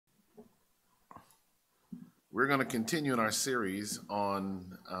We're going to continue in our series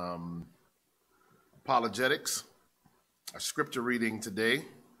on apologetics. Our scripture reading today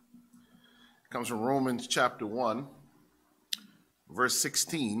comes from Romans chapter 1, verse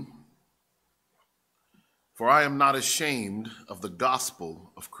 16. For I am not ashamed of the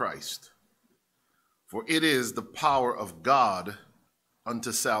gospel of Christ, for it is the power of God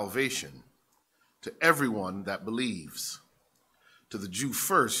unto salvation to everyone that believes, to the Jew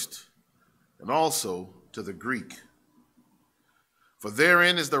first, and also to the Greek. For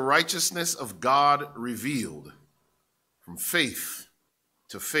therein is the righteousness of God revealed, from faith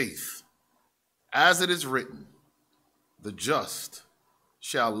to faith, as it is written, the just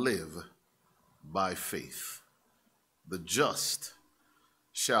shall live by faith. The just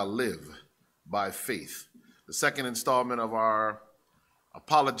shall live by faith. The second installment of our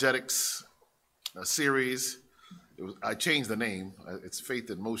apologetics series. I changed the name. It's Faith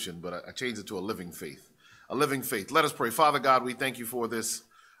in Motion, but I changed it to A Living Faith. A living faith. Let us pray. Father God, we thank you for this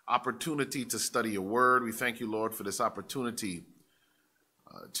opportunity to study your word. We thank you, Lord, for this opportunity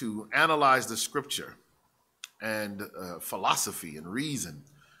to analyze the scripture and philosophy and reason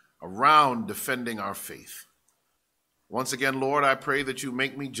around defending our faith. Once again, Lord, I pray that you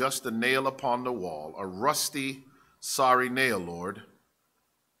make me just a nail upon the wall, a rusty, sorry nail, Lord.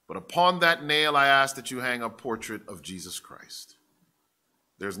 But upon that nail, I ask that you hang a portrait of Jesus Christ.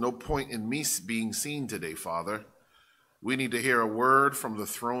 There's no point in me being seen today, Father. We need to hear a word from the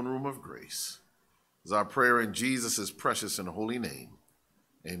throne room of grace. It's our prayer in Jesus' precious and holy name.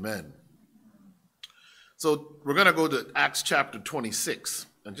 Amen. So we're going to go to Acts chapter 26.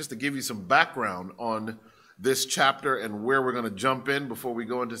 And just to give you some background on this chapter and where we're going to jump in before we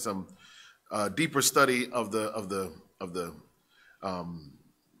go into some deeper study of the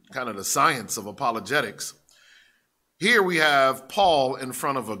kind of the science of apologetics. Here we have Paul in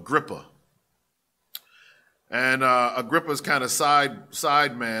front of Agrippa. And Agrippa's kind of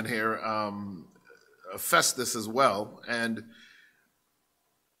side man here, Festus as well. And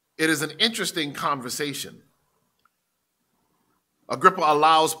it is an interesting conversation. Agrippa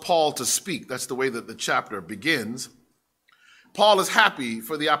allows Paul to speak. That's the way that the chapter begins. Paul is happy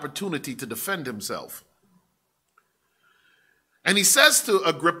for the opportunity to defend himself. And he says to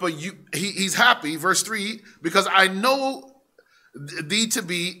Agrippa, he's happy, verse 3, because I know thee to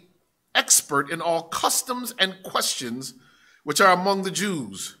be expert in all customs and questions which are among the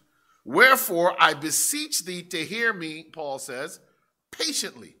Jews. Wherefore I beseech thee to hear me, Paul says,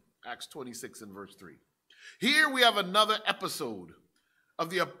 patiently. Acts 26 and verse 3. Here we have another episode of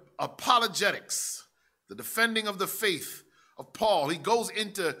the apologetics, the defending of the faith of Paul. He goes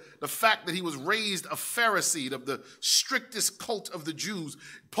into the fact that he was raised a Pharisee of the strictest cult of the Jews.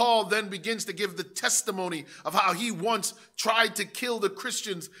 Paul then begins to give the testimony of how he once tried to kill the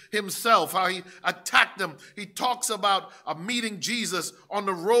Christians himself, how he attacked them. He talks about meeting Jesus on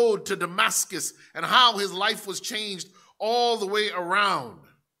the road to Damascus and how his life was changed all the way around.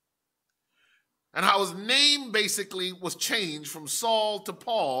 And how his name basically was changed from Saul to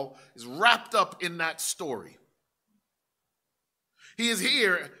Paul is wrapped up in that story. He is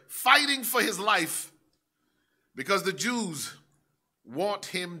here fighting for his life because the Jews want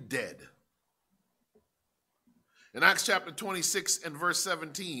him dead. In Acts chapter 26 and verse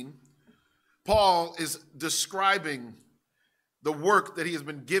 17, Paul is describing the work that he has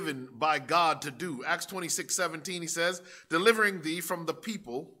been given by God to do. Acts 26:17, he says, delivering thee from the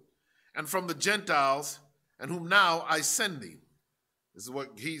people and from the Gentiles, and whom now I send thee. This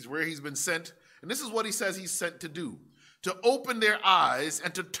is where he's been sent. And this is what he says he's sent to do. To open their eyes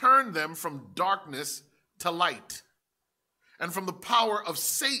and to turn them from darkness to light, and from the power of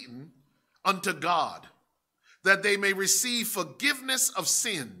Satan unto God, that they may receive forgiveness of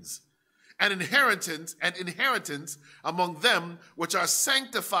sins and inheritance among them which are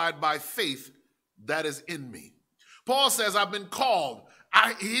sanctified by faith that is in me. Paul says, I've been called.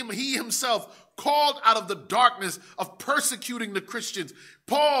 He himself called out of the darkness of persecuting the Christians.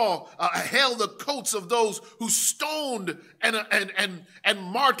 Paul held the coats of those who stoned and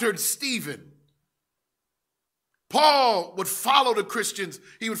martyred Stephen. Paul would follow the Christians.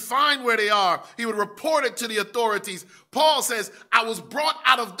 He would find where they are. He would report it to the authorities. Paul says, I was brought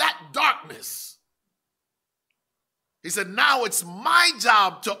out of that darkness. He said, now it's my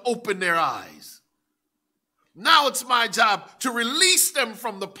job to open their eyes. Now it's my job to release them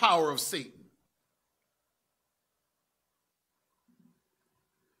from the power of Satan.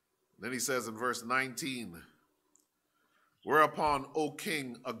 Then he says in verse 19, whereupon, O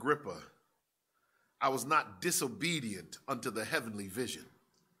King Agrippa, I was not disobedient unto the heavenly vision,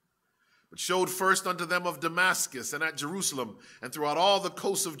 but showed first unto them of Damascus and at Jerusalem and throughout all the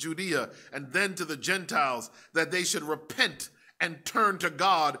coasts of Judea, and then to the Gentiles, that they should repent and turn to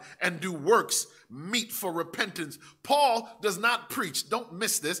God and do works meet for repentance. Paul does not preach, don't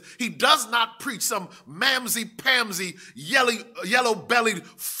miss this, he does not preach some mamsy-pamsy, yellow-bellied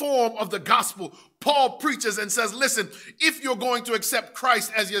form of the gospel. Paul preaches and says, listen, if you're going to accept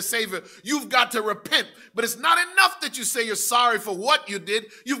Christ as your Savior, you've got to repent. But it's not enough that you say you're sorry for what you did.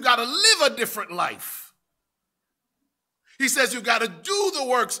 You've got to live a different life. He says you've got to do the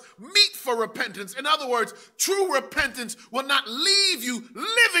works meet for repentance. In other words, true repentance will not leave you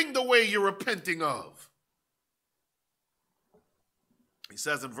living the way you're repenting of. He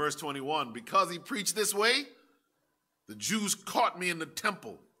says in verse 21, because he preached this way, the Jews caught me in the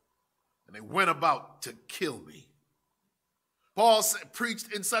temple, and they went about to kill me. Paul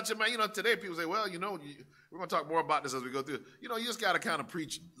preached in such a manner, today people say, well, we're going to talk more about this as we go through. You just got to kind of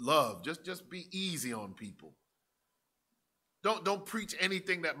preach love. Just be easy on people. Don't preach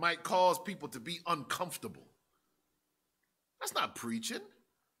anything that might cause people to be uncomfortable. That's not preaching.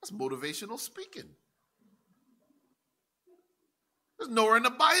 That's motivational speaking. There's nowhere in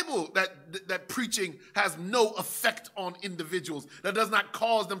the Bible that preaching has no effect on individuals, that does not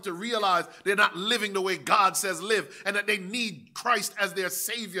cause them to realize they're not living the way God says live, and that they need Christ as their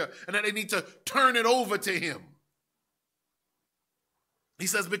Savior, and that they need to turn it over to Him. He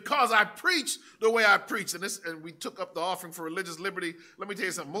says, because I preach the way I preach, and we took up the offering for religious liberty. Let me tell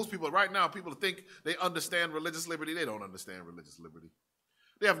you something. Most people right now, people think they understand religious liberty. They don't understand religious liberty.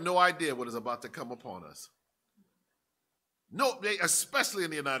 They have no idea what is about to come upon us. No, especially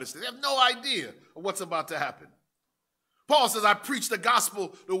in the United States, they have no idea of what's about to happen. Paul says, I preach the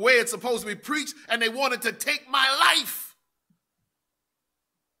gospel the way it's supposed to be preached, and they wanted to take my life.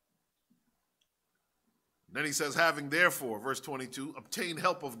 Then he says, having therefore, verse 22, obtained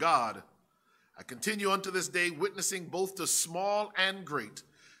help of God, I continue unto this day, witnessing both to small and great,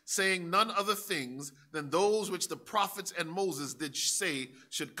 saying none other things than those which the prophets and Moses did say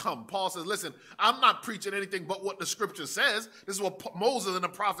should come. Paul says, listen, I'm not preaching anything but what the scripture says. This is what Moses and the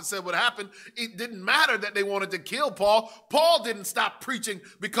prophets said would happen. It didn't matter that they wanted to kill Paul. Paul didn't stop preaching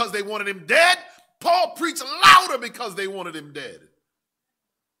because they wanted him dead. Paul preached louder because they wanted him dead.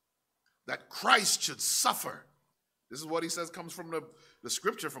 That Christ should suffer. This is what he says comes from the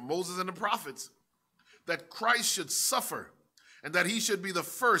scripture, from Moses and the prophets. That Christ should suffer, and that he should be the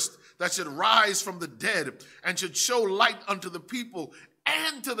first that should rise from the dead, and should show light unto the people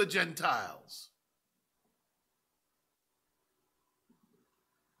and to the Gentiles.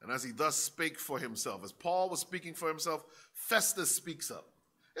 And as he thus spake for himself, as Paul was speaking for himself, Festus speaks up.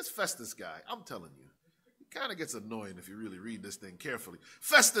 It's Festus guy, I'm telling you. Kind of gets annoying if you really read this thing carefully.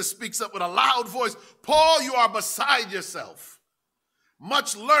 Festus speaks up with a loud voice, Paul, you are beside yourself.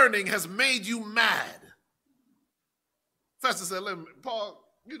 Much learning has made you mad. Festus said, listen, Paul,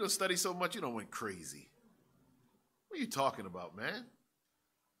 you don't study so much, you don't went crazy. What are you talking about, man?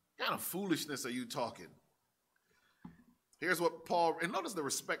 What kind of foolishness are you talking? Here's what Paul, and notice the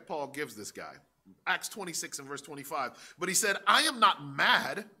respect Paul gives this guy. Acts 26 and verse 25. But he said, I am not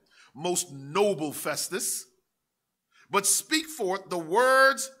mad, most noble Festus, but speak forth the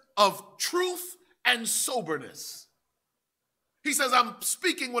words of truth and soberness. He says, I'm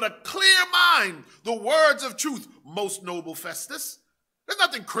speaking with a clear mind, the words of truth, most noble Festus. There's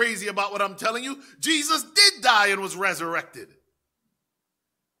nothing crazy about what I'm telling you. Jesus did die and was resurrected.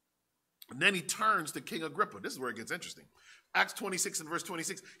 And then he turns to King Agrippa. This is where it gets interesting. Acts 26 and verse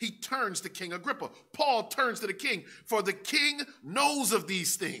 26, he turns to King Agrippa. Paul turns to the king, for the king knows of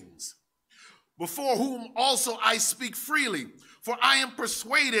these things, before whom also I speak freely. For I am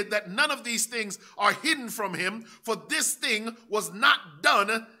persuaded that none of these things are hidden from him, for this thing was not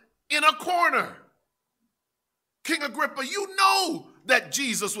done in a corner. King Agrippa, you know that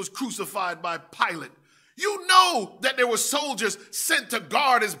Jesus was crucified by Pilate. You know that there were soldiers sent to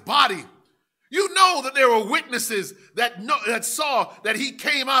guard his body. You know that there were witnesses that saw that he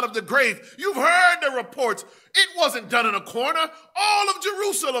came out of the grave. You've heard the reports. It wasn't done in a corner. All of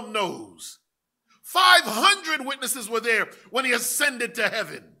Jerusalem knows. 500 witnesses were there when he ascended to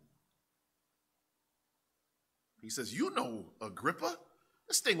heaven. He says, you know, Agrippa,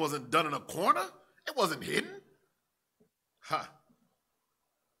 this thing wasn't done in a corner. It wasn't hidden.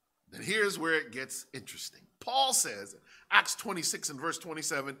 Then here's where it gets interesting. Paul says, Acts 26 and verse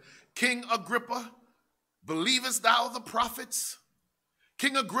 27, King Agrippa, believest thou the prophets?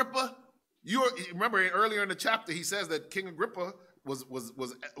 King Agrippa, remember earlier in the chapter, he says that King Agrippa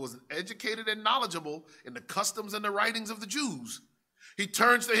was educated and knowledgeable in the customs and the writings of the Jews. He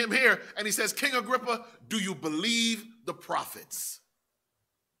turns to him here and he says, King Agrippa, do you believe the prophets?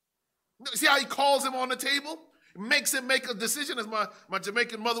 See how he calls him on the table? Makes him make a decision, as my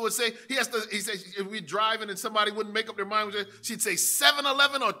Jamaican mother would say. He says, if we're driving and somebody wouldn't make up their mind, she'd say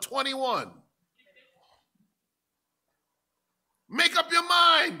 7-Eleven or 21. Make up your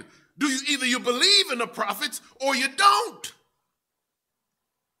mind. Either you believe in the prophets or you don't.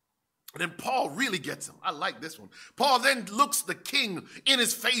 And then Paul really gets him. I like this one. Paul then looks the king in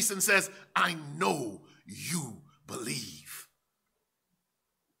his face and says, I know you believe.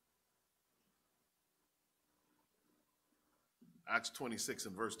 Acts 26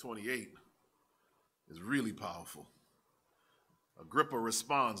 and verse 28 is really powerful. Agrippa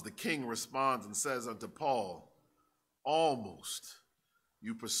responds, the king responds and says unto Paul, almost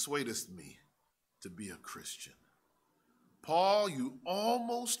you persuadest me to be a Christian. Paul, you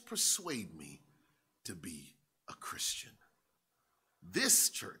almost persuade me to be a Christian. This,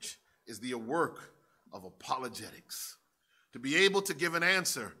 church, is the work of apologetics. To be able to give an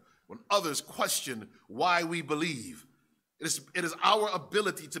answer when others question why we believe. It is our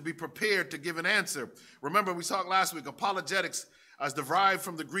ability to be prepared to give an answer. Remember, we talked last week, apologetics is derived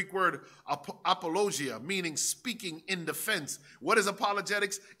from the Greek word apologia, meaning speaking in defense. What is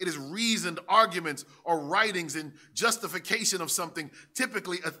apologetics? It is reasoned arguments or writings in justification of something,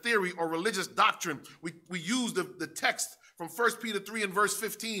 typically a theory or religious doctrine. We use the text from 1 Peter 3 and verse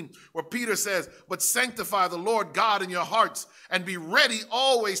 15, where Peter says, but sanctify the Lord God in your hearts and be ready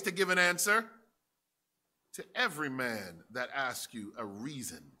always to give an answer to every man that asks you a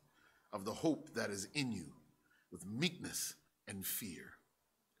reason of the hope that is in you with meekness and fear.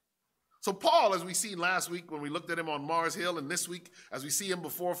 So Paul, as we seen last week when we looked at him on Mars Hill, and this week as we see him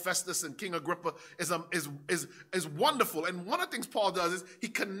before Festus and King Agrippa, is wonderful. And one of the things Paul does is he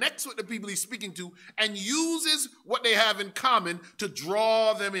connects with the people he's speaking to and uses what they have in common to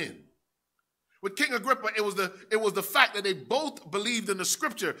draw them in. With King Agrippa, it was the fact that they both believed in the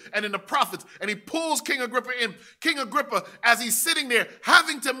scripture and in the prophets, and he pulls King Agrippa in. King Agrippa, as he's sitting there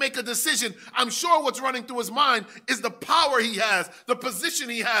having to make a decision, I'm sure what's running through his mind is the power he has, the position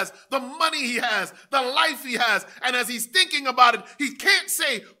he has, the money he has, the life he has. And as he's thinking about it, he can't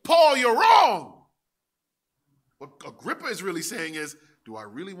say, Paul, you're wrong. What Agrippa is really saying is, do I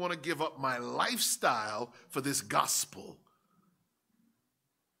really want to give up my lifestyle for this gospel?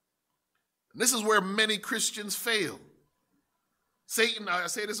 And this is where many Christians fail. Satan, I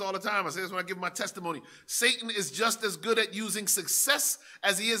say this all the time. I say this when I give my testimony. Satan is just as good at using success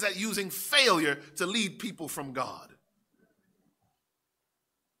as he is at using failure to lead people from God.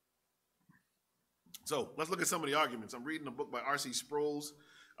 So let's look at some of the arguments. I'm reading a book by R.C. Sproul's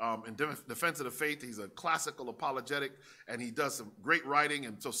in Defense of the Faith. He's a classical apologetic, and he does some great writing.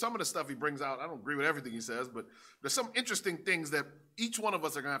 And so some of the stuff he brings out, I don't agree with everything he says, but there's some interesting things that each one of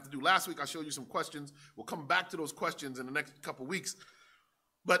us are going to have to do. Last week, I showed you some questions. We'll come back to those questions in the next couple weeks.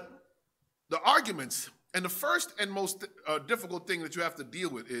 But the arguments, and the first and most difficult thing that you have to deal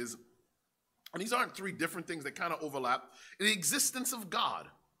with is, and these aren't three different things that kind of overlap, the existence of God.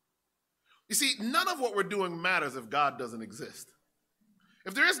 You see, none of what we're doing matters if God doesn't exist.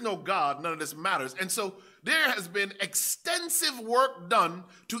 If there is no God, none of this matters. And so there has been extensive work done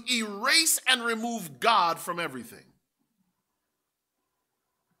to erase and remove God from everything.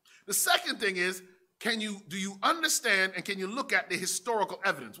 The second thing is, do you understand and can you look at the historical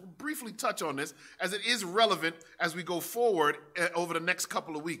evidence? We'll briefly touch on this as it is relevant as we go forward over the next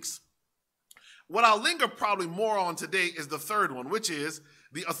couple of weeks. What I'll linger probably more on today is the third one, which is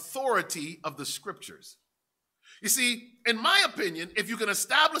the authority of the scriptures. You see, in my opinion, if you can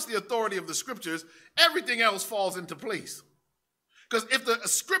establish the authority of the scriptures, everything else falls into place. Because if the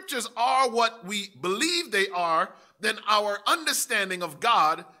scriptures are what we believe they are, then our understanding of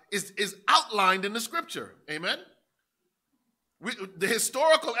God is outlined in the scripture. Amen? The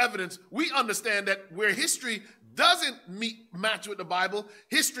historical evidence, we understand that where history doesn't match with the Bible,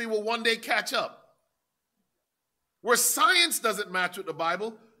 history will one day catch up. Where science doesn't match with the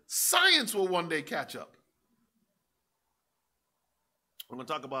Bible, science will one day catch up. We're going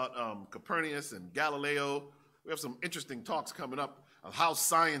to talk about Copernicus and Galileo. We have some interesting talks coming up of how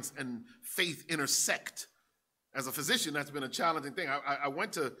science and faith intersect. As a physician, that's been a challenging thing. I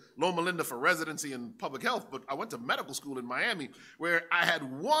went to Loma Linda for residency in public health, but I went to medical school in Miami where I had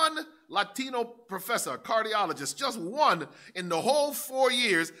one Latino professor, a cardiologist, just one in the whole 4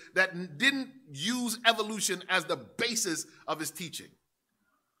 years that didn't use evolution as the basis of his teaching.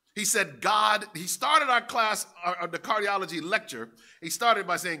 He said God, he started our class, the cardiology lecture, he started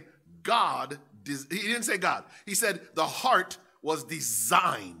by saying God, he didn't say God, he said the heart was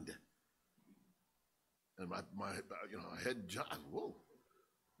designed. And my head, whoa,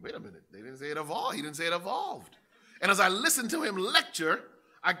 wait a minute, they didn't say it evolved, he didn't say it evolved. And as I listened to him lecture,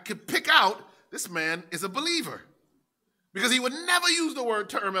 I could pick out this man is a believer. Because he would never use the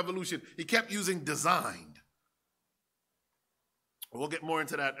term evolution. He kept using designed. We'll get more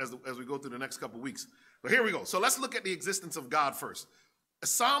into that as we go through the next couple weeks. But here we go. So let's look at the existence of God first.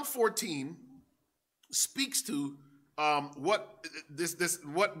 Psalm 14 speaks to what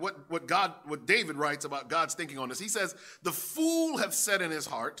David writes about God's thinking on this. He says, "The fool have said in his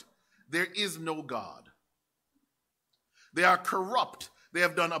heart, there is no God. They are corrupt. They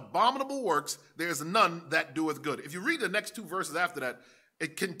have done abominable works. There is none that doeth good." If you read the next two verses after that,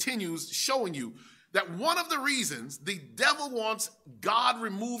 it continues showing you that one of the reasons the devil wants God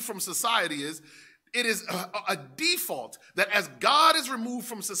removed from society is it is a default that as God is removed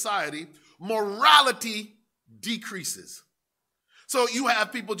from society, morality decreases. So you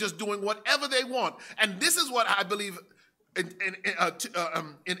have people just doing whatever they want. And this is what I believe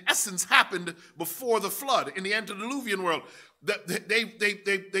in essence happened before the flood in the antediluvian world.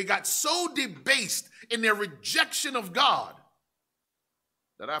 They got so debased in their rejection of God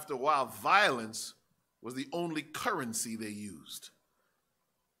that after a while violence was the only currency they used.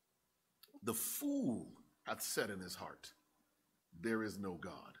 The fool hath said in his heart, there is no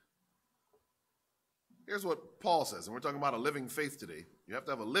God. Here's what Paul says, and we're talking about a living faith today. You have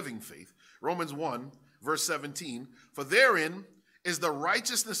to have a living faith. Romans 1, verse 17, "For therein is the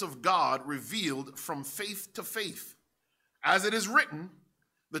righteousness of God revealed from faith to faith. As it is written,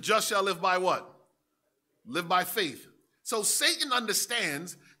 the just shall live by what? Live by faith." So Satan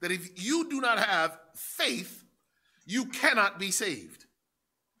understands that if you do not have faith, you cannot be saved.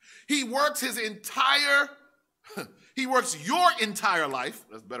 He works your entire life,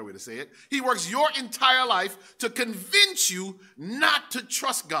 that's a better way to say it. He works your entire life to convince you not to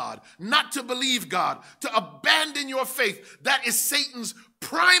trust God, not to believe God, to abandon your faith. That is Satan's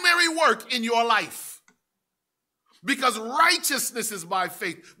primary work in your life. Because righteousness is by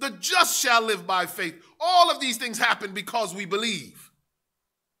faith. The just shall live by faith. All of these things happen because we believe.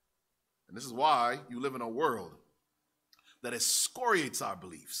 And this is why you live in a world that excoriates our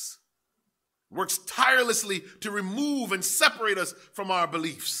beliefs, works tirelessly to remove and separate us from our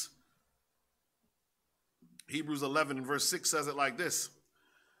beliefs. Hebrews 11 and verse 6 says it like this: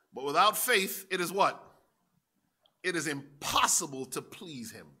 "But without faith, it is what? It is impossible to please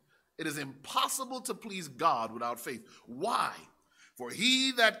him." It is impossible to please God without faith. Why? "For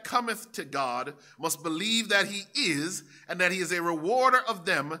he that cometh to God must believe that he is, and that he is a rewarder of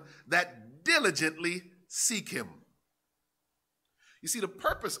them that diligently seek him." You see, the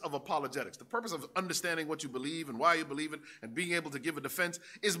purpose of apologetics, the purpose of understanding what you believe and why you believe it and being able to give a defense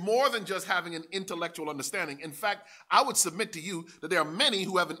is more than just having an intellectual understanding. In fact, I would submit to you that there are many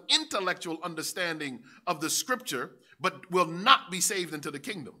who have an intellectual understanding of the scripture but will not be saved into the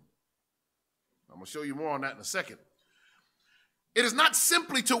kingdom. I'm going to show you more on that in a second. It is not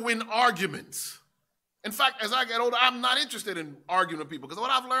simply to win arguments. In fact, as I get older, I'm not interested in arguing with people, because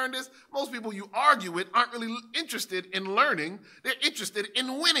what I've learned is most people you argue with aren't really interested in learning. They're interested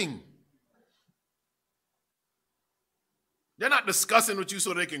in winning. They're not discussing with you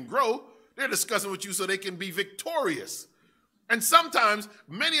so they can grow. They're discussing with you so they can be victorious. And sometimes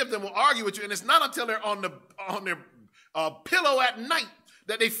many of them will argue with you, and it's not until they're on their pillow at night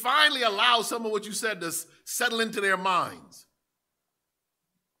that they finally allow some of what you said to settle into their minds.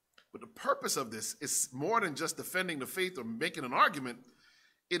 But the purpose of this is more than just defending the faith or making an argument.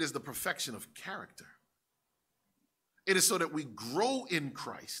 It is the perfection of character. It is so that we grow in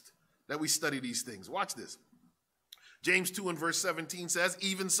Christ that we study these things. Watch this. James 2 and verse 17 says,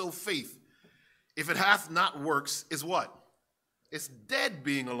 "Even so faith, if it hath not works, is what? It's dead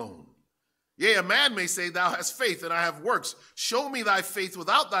being alone. Yea, a man may say, thou hast faith and I have works. Show me thy faith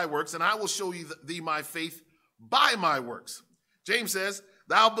without thy works, and I will show thee my faith by my works." James says,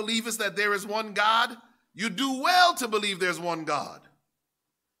 "Thou believest that there is one God? You do well to believe there's one God."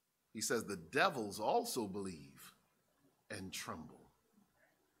 He says, "The devils also believe and tremble.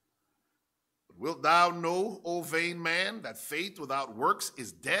 But wilt thou know, O vain man, that faith without works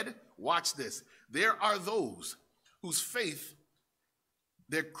is dead?" Watch this. There are those whose faith,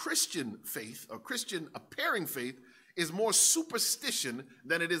 their Christian faith, or Christian appearing faith, is more superstition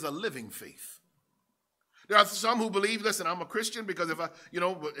than it is a living faith. There are some who believe, listen, I'm a Christian because if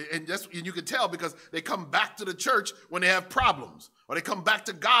and you can tell because they come back to the church when they have problems, or they come back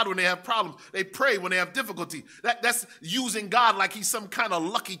to God when they have problems. They pray when they have difficulty. That's using God like he's some kind of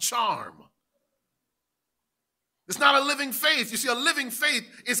lucky charm. It's not a living faith. You see, a living faith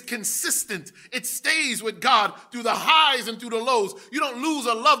is consistent. It stays with God through the highs and through the lows. You don't lose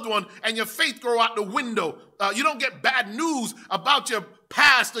a loved one and your faith go out the window. You don't get bad news about your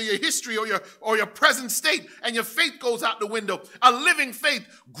past or your history or your present state, and your faith goes out the window. A living faith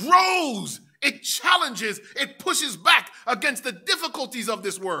grows. It challenges. It pushes back against the difficulties of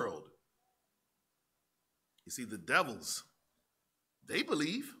this world. You see, the devils, they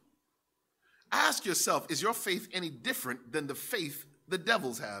believe. Ask yourself, is your faith any different than the faith the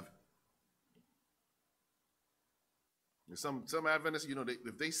devils have? Some Adventists,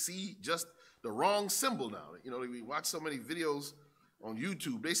 if they see just the wrong symbol now, we watch so many videos on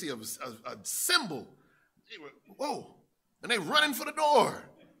YouTube, they see a symbol, whoa, and they running for the door.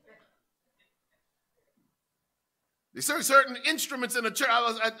 They see certain instruments in the church. I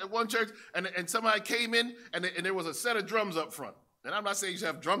was at one church, and somebody came in, and there was a set of drums up front. And I'm not saying you should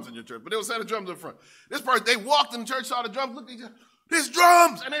have drums in your church, but there was a set of drums up front. This person, they walked in the church, saw the drums, looked at each other, there's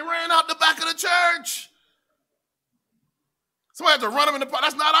drums, and they ran out the back of the church. Somebody had to run them in the park.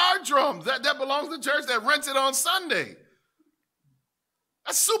 That's not our drums. That belongs to the church that rents it on Sunday.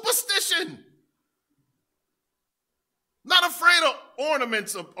 That's superstition. Not afraid of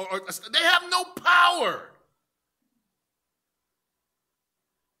ornaments. They have no power.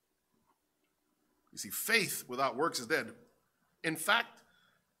 You see, faith without works is dead. In fact,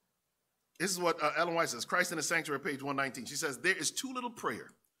 this is what Ellen White says, Christ in the Sanctuary, page 119. She says, there is too little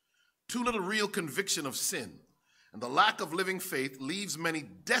prayer, too little real conviction of sin, and the lack of living faith leaves many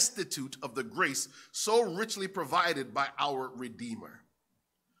destitute of the grace so richly provided by our Redeemer.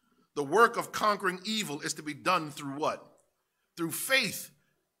 The work of conquering evil is to be done through what? Through faith.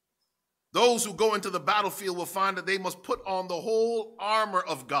 Those who go into the battlefield will find that they must put on the whole armor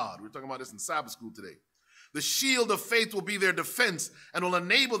of God. We're talking about this in Sabbath school today. The shield of faith will be their defense and will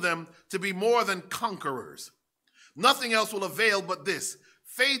enable them to be more than conquerors. Nothing else will avail but this: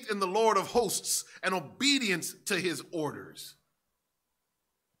 faith in the Lord of hosts and obedience to his orders.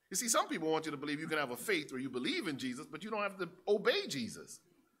 You see, some people want you to believe you can have a faith where you believe in Jesus, but you don't have to obey Jesus.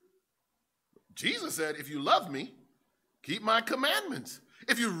 Jesus said, if you love me, keep my commandments.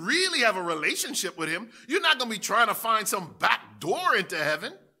 If you really have a relationship with him, you're not going to be trying to find some back door into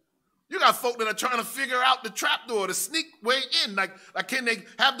heaven. You got folk that are trying to figure out the trap door, the sneak way in. Like can they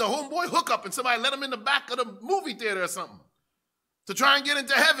have the homeboy hook up and somebody let them in the back of the movie theater or something to try and get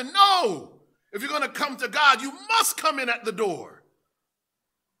into heaven? No. If you're going to come to God, you must come in at the door.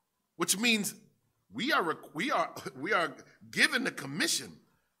 Which means we are given the commission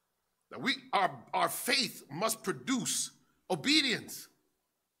that our faith must produce obedience.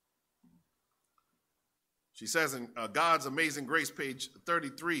 She says in God's Amazing Grace, page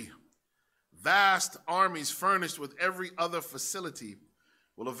 33, vast armies furnished with every other facility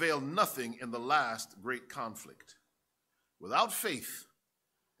will avail nothing in the last great conflict. Without faith,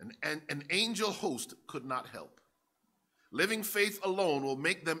 an angel host could not help. Living faith alone will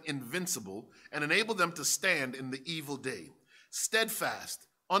make them invincible and enable them to stand in the evil day, steadfast,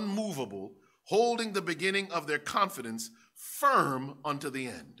 unmovable, holding the beginning of their confidence firm unto the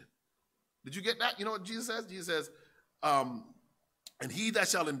end. Did you get that? You know what Jesus says? Jesus says, and he that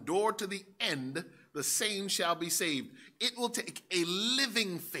shall endure to the end, the same shall be saved. It will take a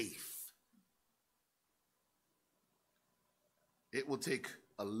living faith. It will take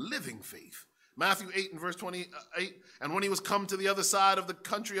a living faith. Matthew 8 and verse 28, and when he was come to the other side of the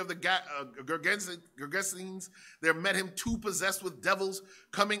country of the Gergesenes, there met him two possessed with devils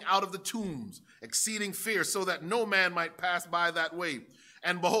coming out of the tombs, exceeding fear, so that no man might pass by that way.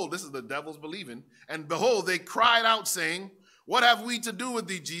 And behold, this is the devils believing, and behold, they cried out, saying, what have we to do with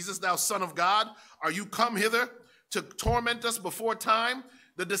thee, Jesus, thou Son of God? Are you come hither to torment us before time?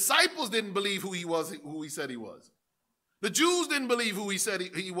 The disciples didn't believe who he was, who he said he was. The Jews didn't believe who he said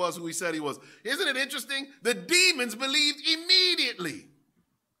he was, who he said he was. Isn't it interesting? The demons believed immediately.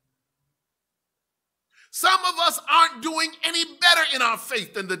 Some of us aren't doing any better in our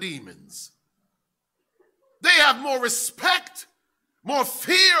faith than the demons. They have more respect, more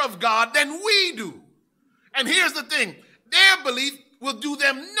fear of God than we do. And here's the thing, their belief will do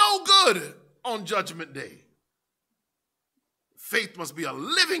them no good on Judgment Day. Faith must be a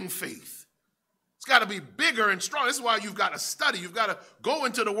living faith. It's got to be bigger and strong. This is why you've got to study. You've got to go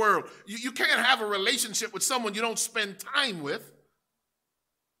into the world. You can't have a relationship with someone you don't spend time with.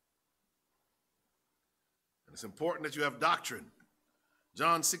 And it's important that you have doctrine.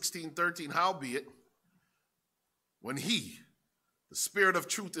 John 16:13, howbeit, when he, the Spirit of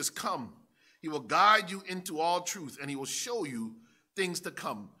truth, is come, he will guide you into all truth, and he will show you things to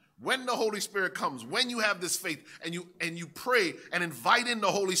come. When the Holy Spirit comes, when you have this faith and you pray and invite in the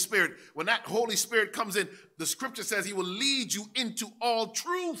Holy Spirit, when that Holy Spirit comes in, the scripture says he will lead you into all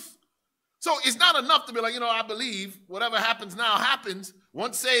truth. So it's not enough to be like, I believe whatever happens now happens.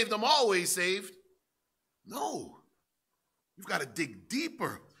 Once saved, I'm always saved. No. You've got to dig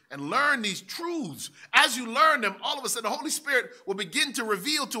deeper and learn these truths. As you learn them, all of a sudden the Holy Spirit will begin to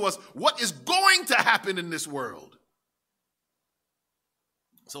reveal to us what is going to happen in this world.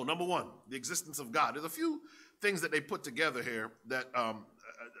 So number one, the existence of God. There's a few things that they put together here that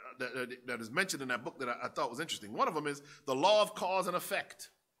that is mentioned in that book that I thought was interesting. One of them is the law of cause and effect.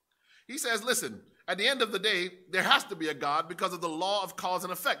 He says, listen, at the end of the day, there has to be a God because of the law of cause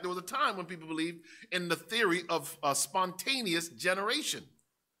and effect. There was a time when people believed in the theory of spontaneous generation.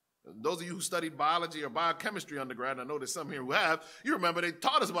 Those of you who studied biology or biochemistry undergrad, and I know there's some here who have, you remember they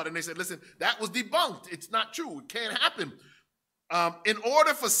taught us about it, and they said, listen, that was debunked. It's not true. It can't happen. In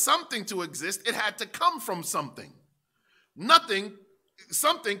order for something to exist, it had to come from something.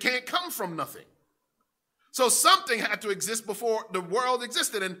 Something can't come from nothing. So something had to exist before the world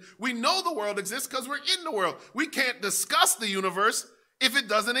existed, and we know the world exists because we're in the world. We can't discuss the universe if it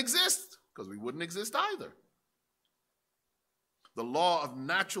doesn't exist, because we wouldn't exist either. The law of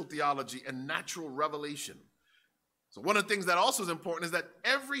natural theology and natural revelation. So one of the things that also is important is that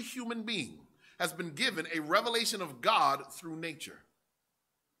every human being has been given a revelation of God through nature.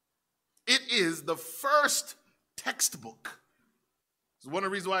 It is the first textbook. It's one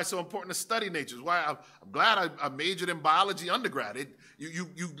of the reasons why it's so important to study nature. It's why I'm glad I majored in biology undergrad. You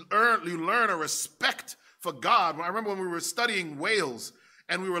learn a respect for God. I remember when we were studying whales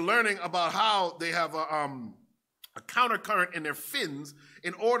and we were learning about how they have a countercurrent in their fins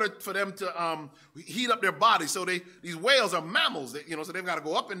in order for them to heat up their body. So these whales are mammals, so they've got to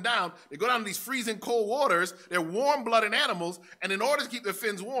go up and down. They go down to these freezing cold waters. They're warm-blooded animals, and in order to keep their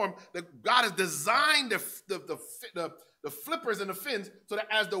fins warm, God has designed the flippers in the fins so that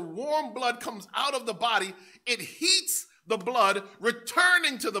as the warm blood comes out of the body, it heats the blood,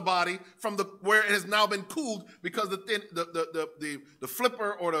 returning to the body from where it has now been cooled because the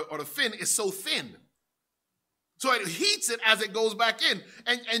flipper or the fin is so thin. So it heats it as it goes back in.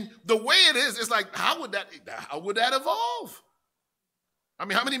 And the way it is, it's like, how would that evolve? I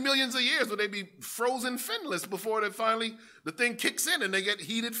mean, how many millions of years would they be frozen finless before the thing kicks in and they get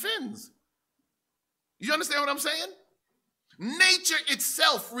heated fins? You understand what I'm saying? Nature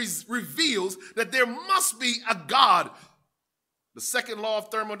itself reveals that there must be a God. The second law of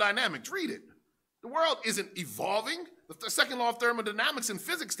thermodynamics, read it. The world isn't evolving. The second law of thermodynamics in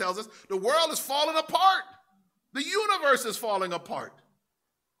physics tells us the world is falling apart. The universe is falling apart.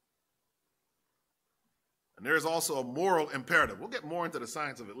 And there is also a moral imperative. We'll get more into the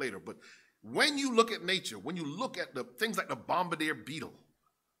science of it later. But when you look at nature, when you look at the things like the bombardier beetle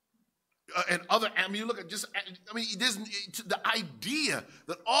and other, you look at there's the idea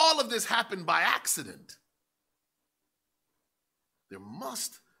that all of this happened by accident. There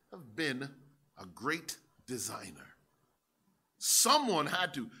must have been a great designer. Someone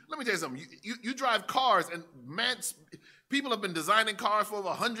had to. Let me tell you something. You drive cars, and people have been designing cars for over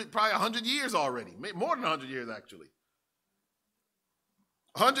probably 100 years already. More than 100 years, actually.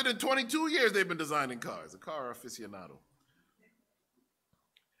 122 years they've been designing cars. A car aficionado.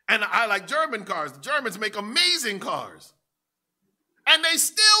 And I like German cars. The Germans make amazing cars. And they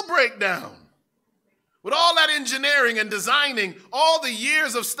still break down. With all that engineering and designing, all the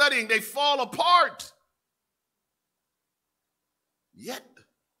years of studying, they fall apart. Yet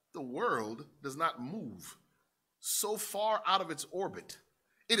the world does not move so far out of its orbit.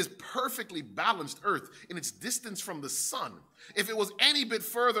 It is perfectly balanced Earth in its distance from the sun. If it was any bit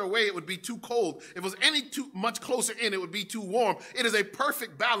further away, it would be too cold. If it was any too much closer in, it would be too warm. It is a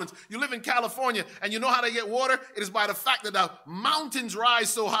perfect balance. You live in California, and you know how they get water? It is by the fact that the mountains rise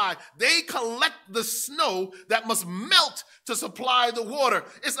so high. They collect the snow that must melt to supply the water.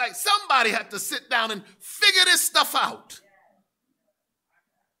 It's like somebody had to sit down and figure this stuff out.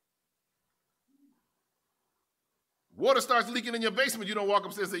 Water starts leaking in your basement. You don't walk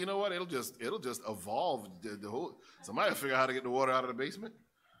upstairs and say, you know what? It'll just evolve. Somebody will figure out how to get the water out of the basement.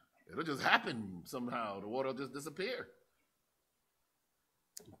 It'll just happen somehow. The water will just disappear.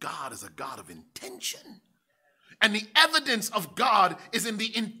 God is a God of intention. And the evidence of God is in the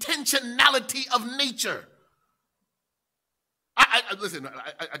intentionality of nature. Listen,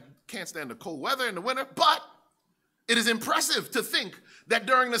 I can't stand the cold weather in the winter, but it is impressive to think that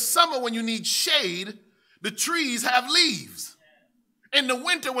during the summer when you need shade, the trees have leaves. In the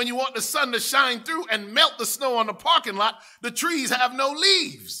winter, when you want the sun to shine through and melt the snow on the parking lot, the trees have no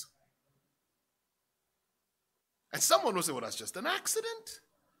leaves. And someone will say, well, that's just an accident.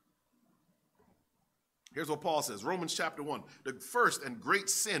 Here's what Paul says, Romans chapter 1. The first and great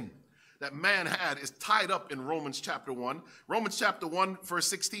sin that man had is tied up in Romans chapter 1. Romans chapter 1, verse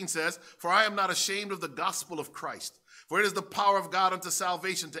 16 says, for I am not ashamed of the gospel of Christ. For it is the power of God unto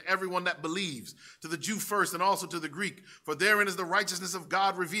salvation to everyone that believes, to the Jew first and also to the Greek. For therein is the righteousness of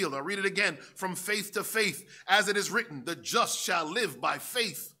God revealed. I'll read it again. From faith to faith, as it is written, the just shall live by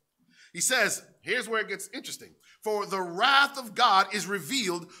faith. He says, here's where it gets interesting. For the wrath of God is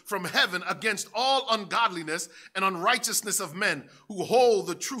revealed from heaven against all ungodliness and unrighteousness of men who hold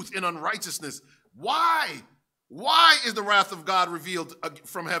the truth in unrighteousness. Why? Why is the wrath of God revealed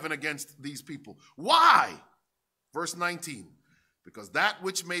from heaven against these people? Why? Verse 19, because that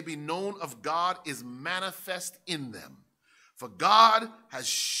which may be known of God is manifest in them, for God has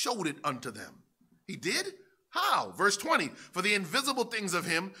showed it unto them. He did? How? Verse 20, for the invisible things of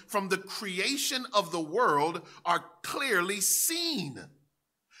him from the creation of the world are clearly seen,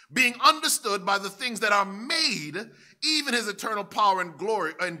 being understood by the things that are made, even his eternal power and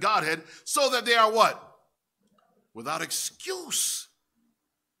glory and Godhead, so that they are what? Without excuse.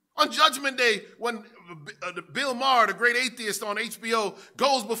 On Judgment Day, when Bill Maher, the great atheist on HBO,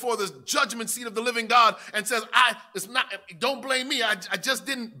 goes before the judgment seat of the living God and says, don't blame me, I just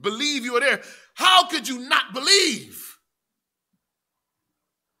didn't believe you were there. How could you not believe?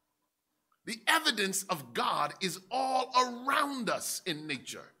 The evidence of God is all around us in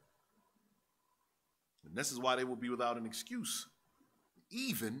nature. And this is why they will be without an excuse,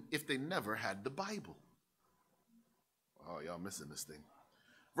 even if they never had the Bible. Oh, y'all missing this thing.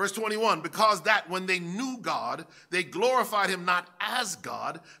 Verse 21, because that when they knew God, they glorified him not as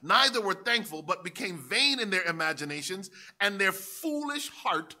God, neither were thankful, but became vain in their imaginations, and their foolish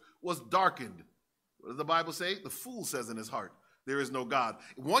heart was darkened. What does the Bible say? The fool says in his heart, there is no God.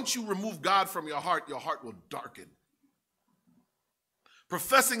 Once you remove God from your heart will darken.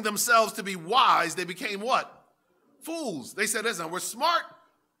 Professing themselves to be wise, they became what? Fools. They said, listen, we're smart.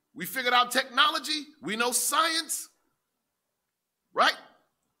 We figured out technology. We know science. Right?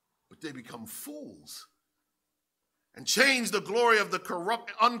 But they become fools and change the glory of the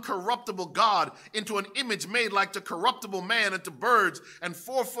uncorruptible God into an image made like to corruptible man and to birds and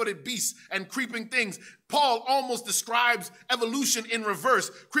four-footed beasts and creeping things. Paul almost describes evolution in reverse.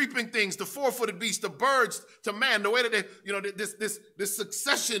 Creeping things to four-footed beasts, to birds, to man. The way that they, this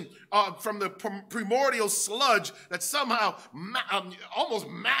succession from the primordial sludge that somehow almost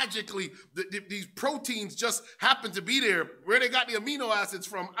magically these proteins just happen to be there. Where they got the amino acids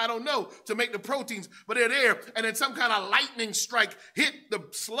from, I don't know, to make the proteins, but they're there. And then some kind of lightning strike hit the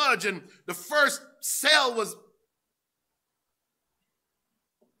sludge and the first cell was.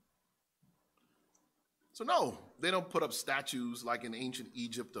 So no, they don't put up statues like in ancient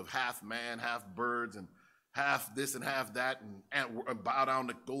Egypt of half man, half birds, and half this and half that, and bow down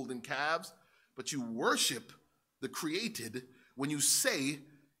to golden calves. But you worship the created when you say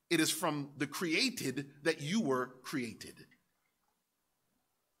it is from the created that you were created.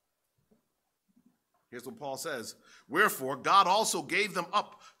 Here's what Paul says. Wherefore, God also gave them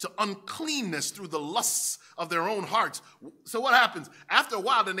up to uncleanness through the lusts of their own hearts. So what happens? After a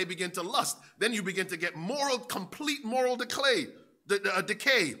while, then they begin to lust. Then you begin to get complete moral decay.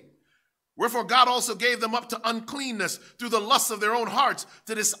 Wherefore, God also gave them up to uncleanness through the lusts of their own hearts,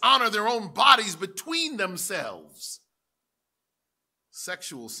 to dishonor their own bodies between themselves.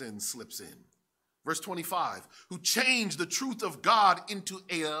 Sexual sin slips in. Verse 25, who changed the truth of God into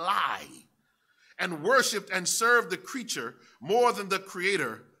a lie, and worshiped and served the creature more than the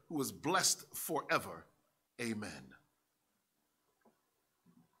Creator, who is blessed forever. Amen.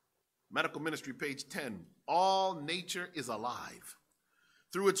 Medical Ministry, page 10. All nature is alive.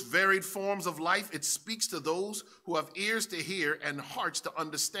 Through its varied forms of life, it speaks to those who have ears to hear and hearts to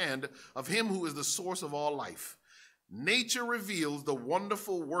understand of him who is the source of all life. Nature reveals the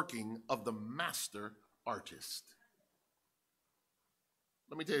wonderful working of the master artist.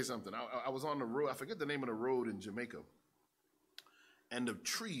 Let me tell you something. I was on the road. I forget the name of the road in Jamaica. And the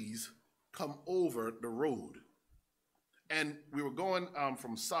trees come over the road. And we were going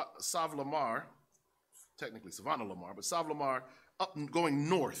from Savlamar, technically Savannah Lamar, but Savlamar, up and going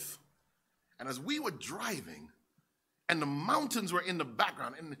north. And as we were driving, and the mountains were in the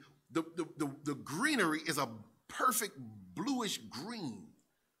background, and the greenery is a perfect bluish green.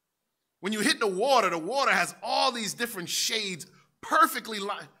 When you hit the water has all these different shades perfectly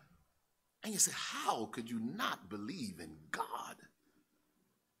lined. And you say, how could you not believe in God?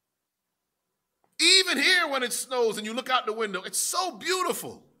 Even here when it snows and you look out the window, it's so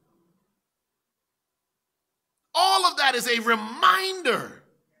beautiful. All of that is a reminder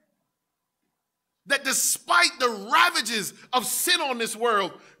that despite the ravages of sin on this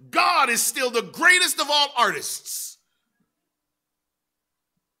world, God is still the greatest of all artists.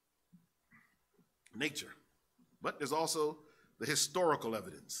 Nature. But there's also the historical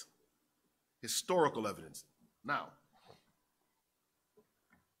evidence. Historical evidence. Now,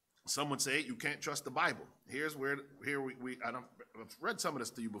 Some would say you can't trust the Bible. I've read some of this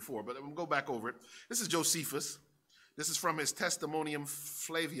to you before, but we'll go back over it. This is Josephus. This is from his Testimonium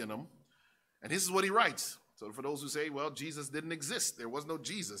Flavianum, and this is what he writes. So for those who say, well, Jesus didn't exist, there was no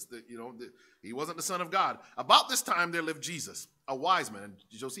Jesus, he wasn't the Son of God. About this time there lived Jesus, a wise man. And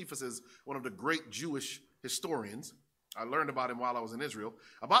Josephus is one of the great Jewish historians. I learned about him while I was in Israel.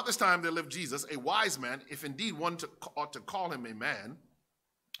 About this time there lived Jesus, a wise man, if indeed one ought to call him a man,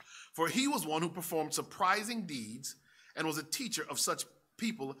 for he was one who performed surprising deeds and was a teacher of such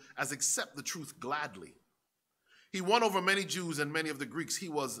people as accept the truth gladly. He won over many Jews and many of the Greeks. He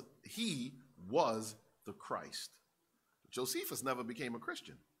was the Christ. Josephus never became a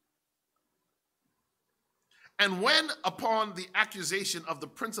Christian. And when upon the accusation of the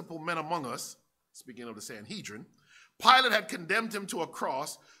principal men among us, speaking of the Sanhedrin, Pilate had condemned him to a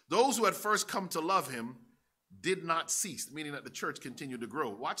cross, those who had first come to love him did not cease, meaning that the church continued to grow.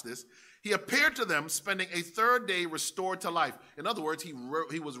 Watch this. He appeared to them, spending a third day restored to life. In other words, he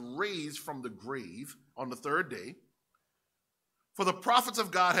was raised from the grave on the third day. For the prophets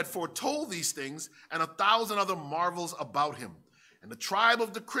of God had foretold these things, and 1,000 other marvels about him. And the tribe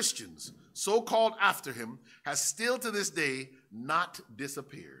of the Christians, so called after him, has still to this day not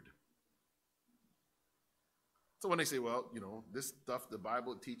disappeared. So when they say, well, this stuff the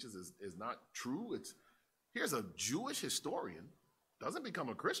Bible teaches is not true, here's a Jewish historian, doesn't become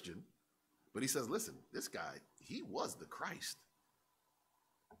a Christian, but he says, listen, this guy, he was the Christ.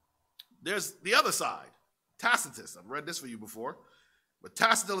 There's the other side, Tacitus. I've read this for you before, but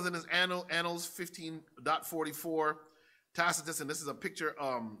Tacitus is in his Annals 15.44. Tacitus, and this is a picture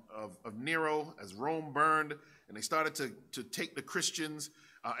of Nero as Rome burned, and they started to take the Christians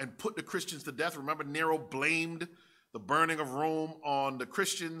and put the Christians to death. Remember, Nero blamed the burning of Rome on the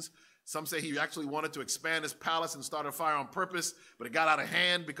Christians. Some say he actually wanted to expand his palace and start a fire on purpose, but it got out of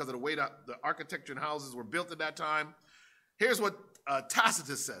hand because of the way that the architecture and houses were built at that time. Here's what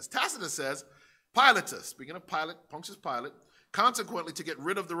Tacitus says. Tacitus says, Pilatus, speaking of Pilate, Pontius Pilate, consequently, to get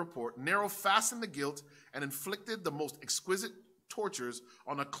rid of the report, Nero fastened the guilt and inflicted the most exquisite tortures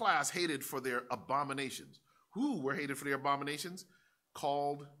on a class hated for their abominations. Who were hated for their abominations?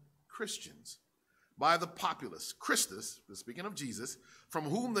 Called Christians. By the populace, Christus, speaking of Jesus, from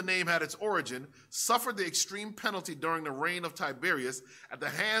whom the name had its origin, suffered the extreme penalty during the reign of Tiberius at the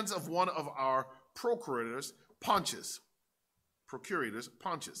hands of one of our procurators, Pontius,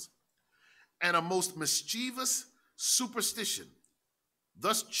 and a most mischievous superstition,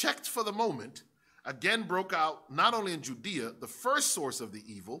 thus checked for the moment, again broke out not only in Judea, the first source of the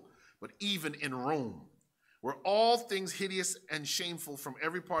evil, but even in Rome, where all things hideous and shameful from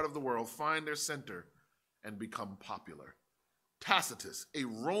every part of the world find their center and become popular. Tacitus, a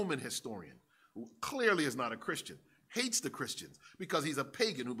Roman historian, who clearly is not a Christian, hates the Christians because he's a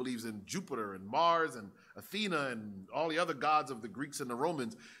pagan who believes in Jupiter and Mars and Athena and all the other gods of the Greeks and the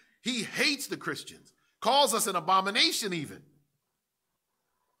Romans. He hates the Christians, calls us an abomination even.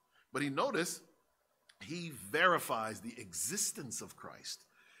 But he verifies the existence of Christ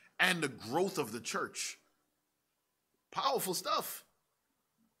and the growth of the church. Powerful stuff.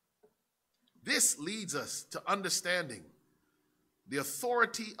 This leads us to understanding the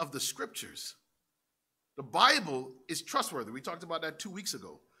authority of the scriptures. The Bible is trustworthy. We talked about that 2 weeks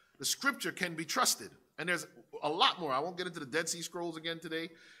ago. The scripture can be trusted. And there's a lot more. I won't get into the Dead Sea Scrolls again today.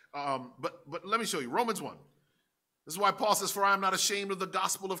 But let me show you. Romans 1. This is why Paul says, for I am not ashamed of the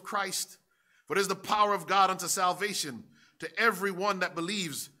gospel of Christ. For it is the power of God unto salvation to every one that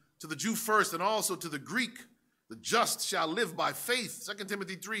believes, to the Jew first and also to the Greek. The just shall live by faith. 2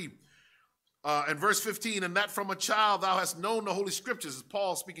 Timothy 3 and verse 15. And that from a child thou hast known the holy scriptures, is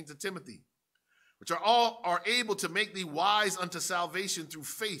Paul speaking to Timothy, which are able to make thee wise unto salvation through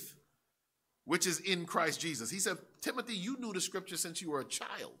faith, which is in Christ Jesus. He said, Timothy, you knew the scriptures since you were a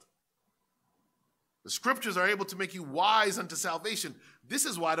child. The scriptures are able to make you wise unto salvation. This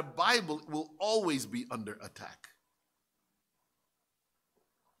is why the Bible will always be under attack.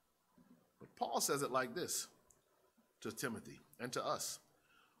 But Paul says it like this to Timothy and to us.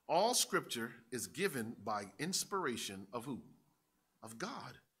 All scripture is given by inspiration of who? Of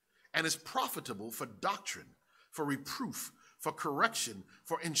God. And is profitable for doctrine, for reproof, for correction,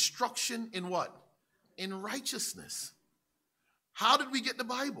 for instruction in what? In righteousness. How did we get the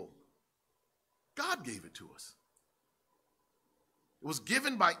Bible? God gave it to us. It was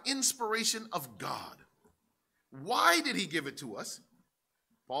given by inspiration of God. Why did he give it to us?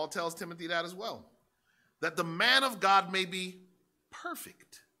 Paul tells Timothy that as well. That the man of God may be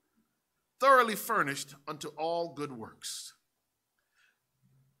perfect, thoroughly furnished unto all good works.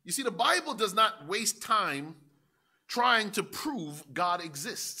 You see, the Bible does not waste time trying to prove God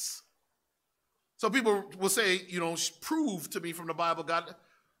exists. So people will say, prove to me from the Bible, God.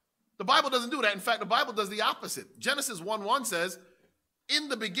 The Bible doesn't do that. In fact, the Bible does the opposite. Genesis 1:1 says, in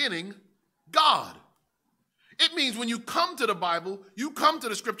the beginning, God. It means when you come to the Bible, you come to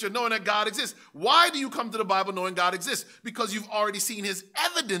the scripture knowing that God exists. Why do you come to the Bible knowing God exists? Because you've already seen his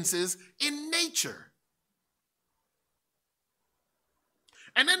evidences in nature.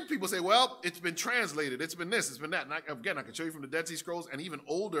 And then people say, well, it's been translated. It's been this, it's been that. And I can show you from the Dead Sea Scrolls and even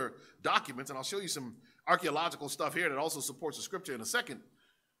older documents, and I'll show you some archaeological stuff here that also supports the scripture in a second.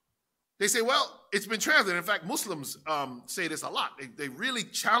 They say, well, it's been translated. In fact, Muslims say this a lot. They really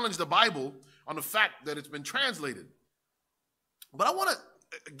challenge the Bible on the fact that it's been translated. But I want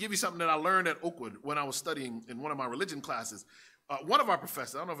to give you something that I learned at Oakwood when I was studying in one of my religion classes. One of our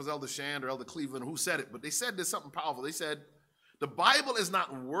professors, I don't know if it was Elder Shand or Elder Cleveland who said it, but they said there's something powerful. They said, the Bible is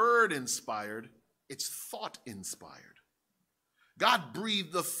not word-inspired, it's thought-inspired. God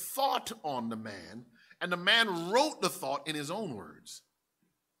breathed the thought on the man, and the man wrote the thought in his own words.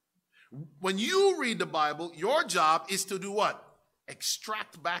 When you read the Bible, your job is to do what?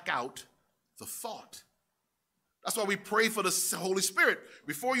 Extract back out the thought. That's why we pray for the Holy Spirit.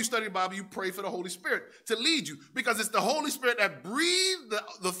 Before you study the Bible, you pray for the Holy Spirit to lead you, because it's the Holy Spirit that breathed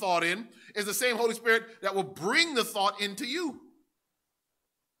the thought in, is the same Holy Spirit that will bring the thought into you.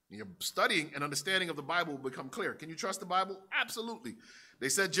 Your studying and understanding of the Bible will become clear. Can you trust the Bible? Absolutely. They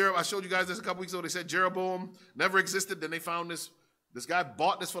said, I showed you guys this a couple weeks ago. They said Jeroboam never existed. Then they found this guy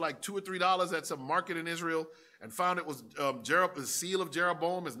bought this for like $2 or $3 at some market in Israel and found it was the seal of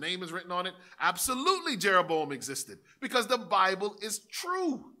Jeroboam. His name is written on it. Absolutely, Jeroboam existed because the Bible is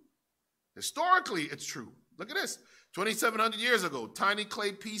true. Historically, it's true. Look at this. 2,700 years ago, tiny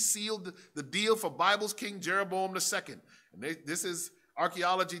clay piece sealed the deal for Bible's King Jeroboam II. And this is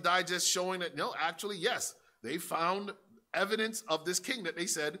Archaeology Digest showing that, no, actually, yes, they found evidence of this king that they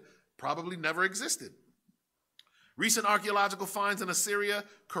said probably never existed. Recent archaeological finds in Assyria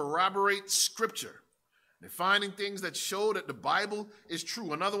corroborate scripture. They're finding things that show that the Bible is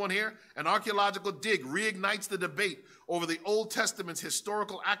true. Another one here, an archaeological dig reignites the debate over the Old Testament's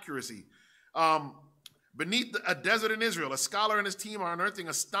historical accuracy. Beneath a desert in Israel, a scholar and his team are unearthing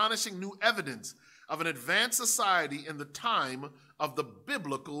astonishing new evidence of an advanced society in the time of the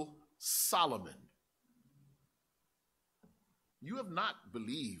biblical Solomon. You have not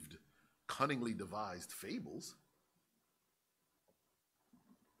believed cunningly devised fables.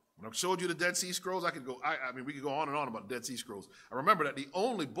 When I showed you the Dead Sea Scrolls, we could go on and on about Dead Sea Scrolls. I remember that the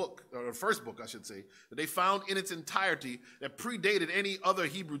only book, or the first book, I should say, that they found in its entirety that predated any other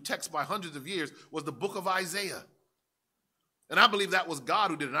Hebrew text by hundreds of years was the book of Isaiah. And I believe that was God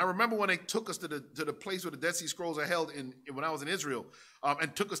who did it. And I remember when they took us to the place where the Dead Sea Scrolls are held when I was in Israel,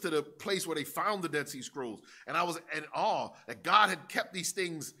 and took us to the place where they found the Dead Sea Scrolls. And I was in awe that God had kept these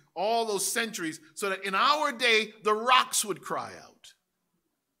things all those centuries so that in our day, the rocks would cry out.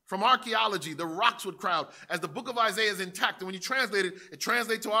 From archaeology, the rocks would cry out. As the book of Isaiah is intact, and when you translate it, it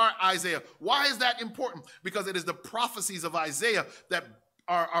translates to our Isaiah. Why is that important? Because it is the prophecies of Isaiah that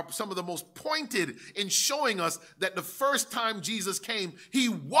are some of the most pointed in showing us that the first time Jesus came, he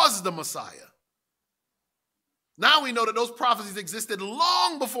was the Messiah. Now we know that those prophecies existed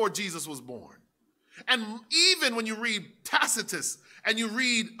long before Jesus was born. And even when you read Tacitus and you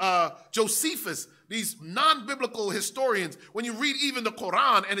read Josephus, these non-biblical historians, when you read even the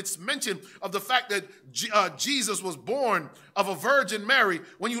Quran and it's mentioned of the fact that Jesus was born of a Virgin Mary,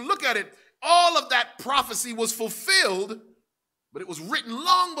 when you look at it, all of that prophecy was fulfilled, but it was written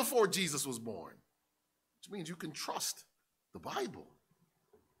long before Jesus was born, which means you can trust the Bible.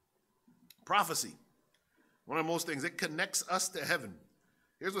 Prophecy, one of most things, it connects us to heaven.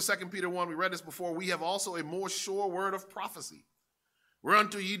 Here's what 2 Peter 1, we read this before. We have also a more sure word of prophecy.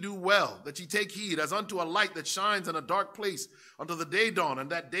 Whereunto ye do well, that ye take heed, as unto a light that shines in a dark place, until the day dawn, and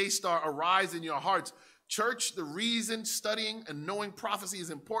that day star arise in your hearts. Church, the reason studying and knowing prophecy is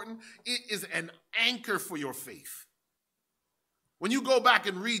important, it is an anchor for your faith. When you go back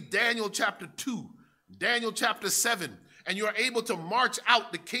and read Daniel chapter 2, Daniel chapter 7, and you are able to march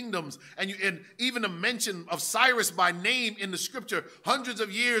out the kingdoms, and even a mention of Cyrus by name in the scripture hundreds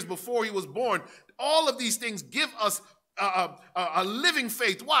of years before he was born, all of these things give us a living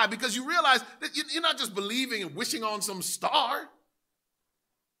faith. Why? Because you realize that you're not just believing and wishing on some star.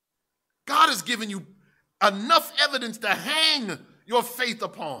 God has given you enough evidence to hang your faith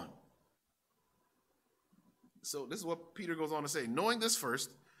upon. So this is what Peter goes on to say. Knowing this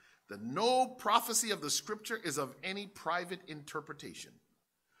first, that no prophecy of the scripture is of any private interpretation.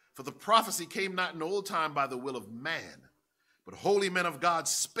 For the prophecy came not in old time by the will of man, but holy men of God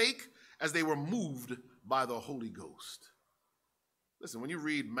spake as they were moved by the Holy Ghost. Listen, when you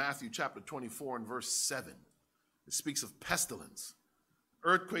read Matthew chapter 24 and verse 7, it speaks of pestilence,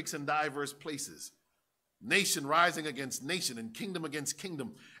 earthquakes in diverse places, nation rising against nation and kingdom against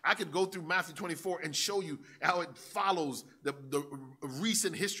kingdom. I could go through Matthew 24 and show you how it follows the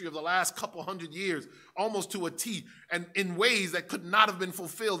recent history of the last couple hundred years, almost to a T, and in ways that could not have been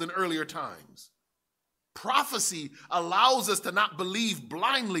fulfilled in earlier times. Prophecy allows us to not believe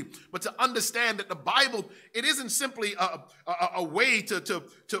blindly, but to understand that the Bible, it isn't simply a way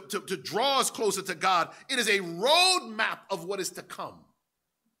to draw us closer to God. It is a roadmap of what is to come.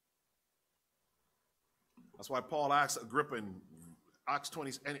 That's why Paul asks Agrippa in Acts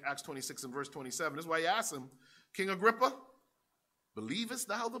 26 and verse 27. This is why he asks him, King Agrippa, believest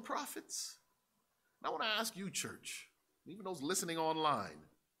thou the prophets? And I want to ask you, church, even those listening online,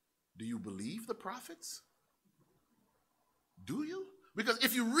 do you believe the prophets? Do you? Because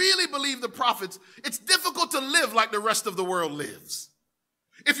if you really believe the prophets, it's difficult to live like the rest of the world lives.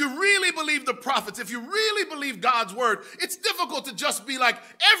 If you really believe the prophets, if you really believe God's word, it's difficult to just be like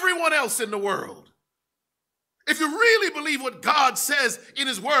everyone else in the world. If you really believe what God says in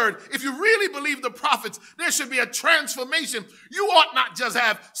his word, if you really believe the prophets, there should be a transformation. You ought not just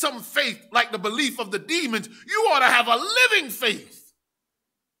have some faith like the belief of the demons. You ought to have a living faith.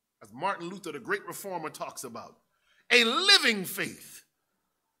 As Martin Luther, the great reformer, talks about, a living faith.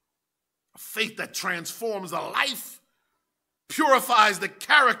 A faith that transforms the life, purifies the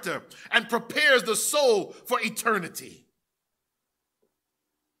character, and prepares the soul for eternity.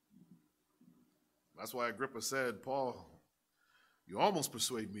 That's why Agrippa said, Paul, you almost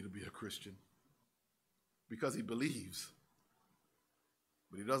persuade me to be a Christian, because he believes.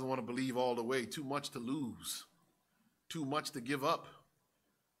 But he doesn't want to believe all the way. Too much to lose. Too much to give up.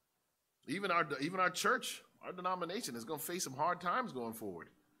 Even our church, our denomination is going to face some hard times going forward.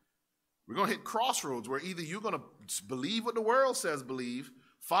 We're going to hit crossroads where either you're going to believe what the world says believe,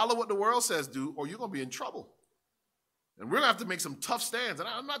 follow what the world says do, or you're going to be in trouble. And we're going to have to make some tough stands. And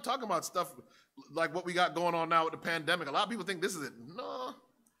I'm not talking about stuff like what we got going on now with the pandemic. A lot of people think this is it. No,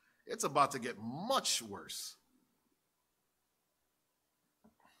 it's about to get much worse.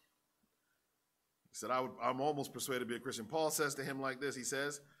 He said, I'm almost persuaded to be a Christian. Paul says to him like this. He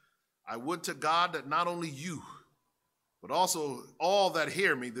says, I would to God that not only you, but also all that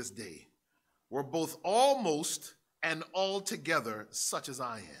hear me this day were both almost and altogether such as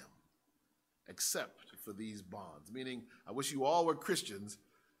I am, except for these bonds. Meaning, I wish you all were Christians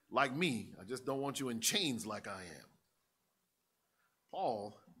like me. I just don't want you in chains like I am.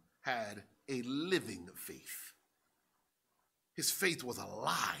 Paul had a living faith. His faith was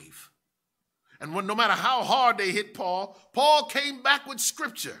alive. And no matter how hard they hit Paul, Paul came back with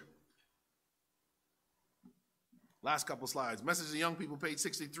scripture. Last couple slides. Message to Young People, page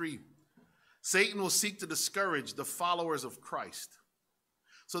 63. Satan will seek to discourage the followers of Christ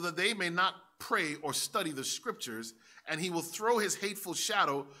so that they may not pray or study the scriptures, and he will throw his hateful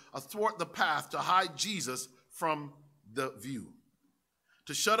shadow athwart the path to hide Jesus from the view,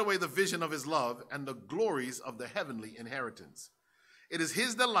 to shut away the vision of his love and the glories of the heavenly inheritance. It is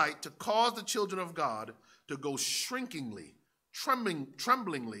his delight to cause the children of God to go shrinkingly,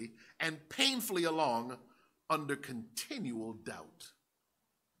 tremblingly, and painfully along under continual doubt.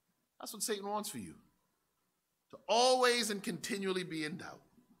 That's what Satan wants for you, to always and continually be in doubt.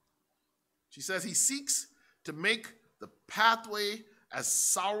 She says he seeks to make the pathway as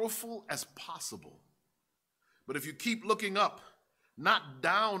sorrowful as possible. But if you keep looking up, not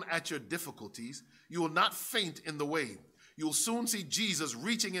down at your difficulties, you will not faint in the way. You'll soon see Jesus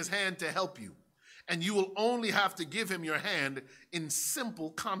reaching his hand to help you, and you will only have to give him your hand in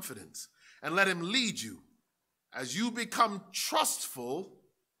simple confidence and let him lead you. As you become trustful,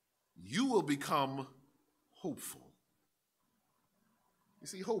 you will become hopeful. You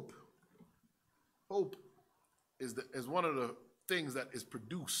see, hope is one of the things that is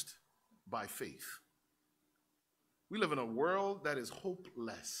produced by faith. We live in a world that is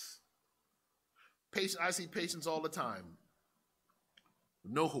hopeless. I see patients all the time,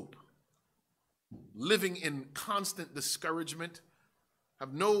 no hope, living in constant discouragement,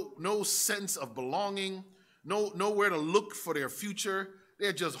 have no sense of belonging, nowhere to look for their future.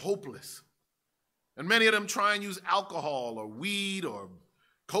 They're just hopeless. And many of them try and use alcohol or weed or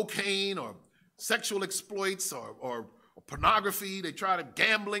cocaine or sexual exploits or pornography. They try to,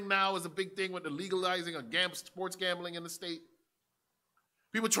 gambling now is a big thing with the legalizing of sports gambling in the state.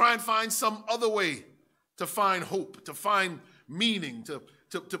 People try and find some other way to find hope, to find meaning, to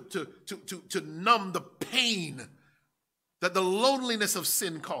numb the pain that the loneliness of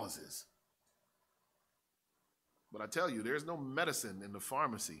sin causes. But I tell you, there's no medicine in the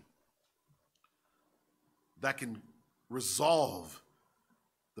pharmacy that can resolve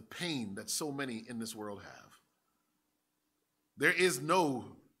pain that so many in this world have. There is no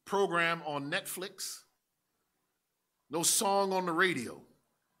program on Netflix, no song on the radio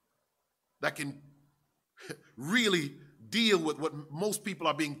that can really deal with what most people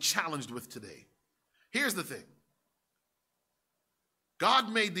are being challenged with today. Here's the thing.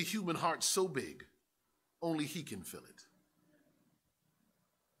 God made the human heart so big, only he can fill it.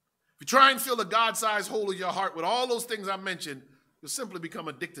 If you try and fill the God-sized hole of your heart with all those things I mentioned, you'll simply become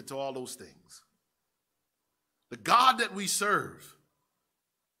addicted to all those things. The God that we serve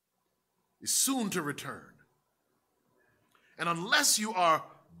is soon to return. And unless you are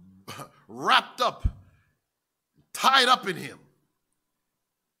wrapped up, tied up in him,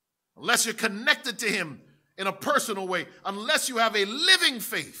 unless you're connected to him in a personal way, unless you have a living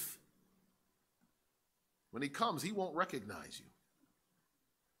faith, when he comes, he won't recognize you.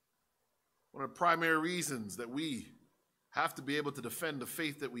 One of the primary reasons that we have to be able to defend the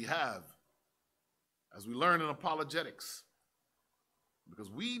faith that we have, as we learn in apologetics, because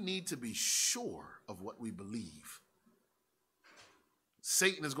we need to be sure of what we believe.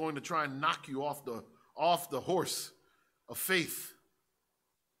 Satan is going to try and knock you off the horse of faith.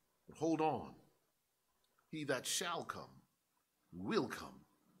 But hold on. He that shall come, and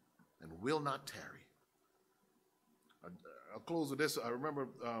will not tarry. I'll close with this. I remember,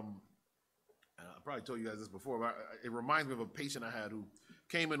 I probably told you guys this before, but it reminds me of a patient I had who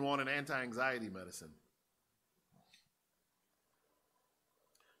came and wanted anti-anxiety medicine.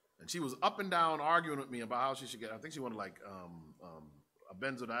 And she was up and down arguing with me about how she should get, I think she wanted like a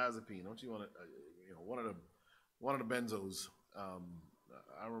benzodiazepine. Don't you want one of the benzos?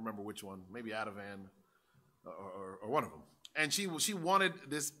 I don't remember which one, maybe Ativan or one of them. And she wanted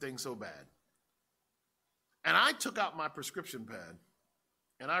this thing so bad. And I took out my prescription pad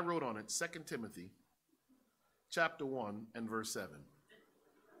and I wrote on it 2 Timothy chapter 1 and verse 7.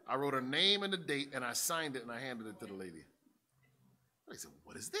 I wrote her name and the date and I signed it and I handed it to the lady. I said,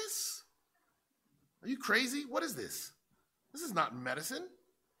 "What is this? Are you crazy? What is this? This is not medicine."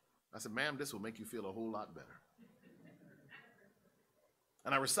 I said, "Ma'am, this will make you feel a whole lot better."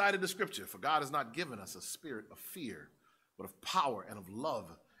 And I recited the scripture, "For God has not given us a spirit of fear, but of power and of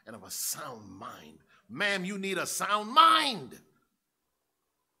love and of a sound mind." Ma'am, you need a sound mind.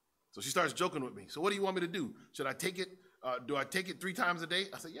 So she starts joking with me. "So what do you want me to do? Should I take it? Do I take it 3 times a day?"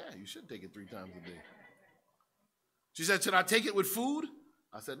 I said, "Yeah, you should take it 3 times a day." She said, "Should I take it with food?"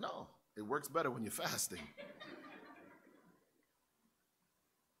 I said, "No, it works better when you're fasting."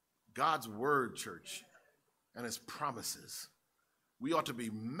 God's word, church, and his promises. We ought to be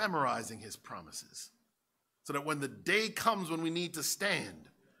memorizing his promises so that when the day comes when we need to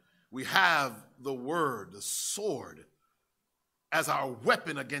stand, we have the word, the sword, as our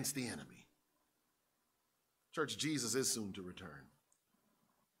weapon against the enemy. Church, Jesus is soon to return.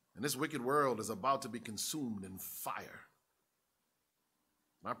 And this wicked world is about to be consumed in fire.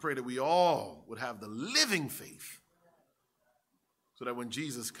 And I pray that we all would have the living faith so that when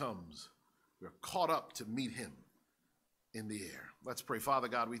Jesus comes, we're caught up to meet him in the air. Let's pray. Father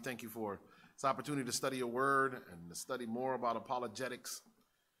God, we thank you for this opportunity to study your word and to study more about apologetics.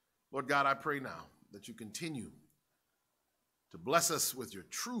 Lord God, I pray now that you continue to bless us with your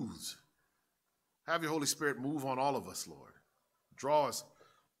truths. Have your Holy Spirit move on all of us, Lord. Draw us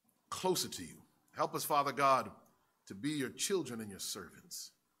closer to you. Help us, Father God, to be your children and your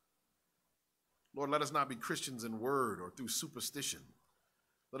servants. Lord, let us not be Christians in word or through superstition.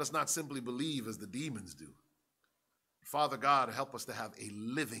 Let us not simply believe as the demons do. Father God, help us to have a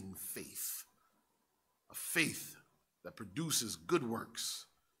living faith, a faith that produces good works,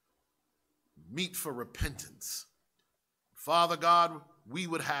 meet for repentance. Father God, we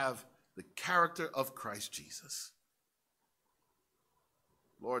would have the character of Christ Jesus.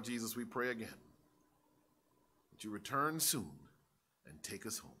 Lord Jesus, we pray again that you return soon and take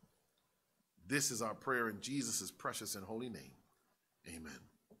us home. This is our prayer in Jesus' precious and holy name. Amen.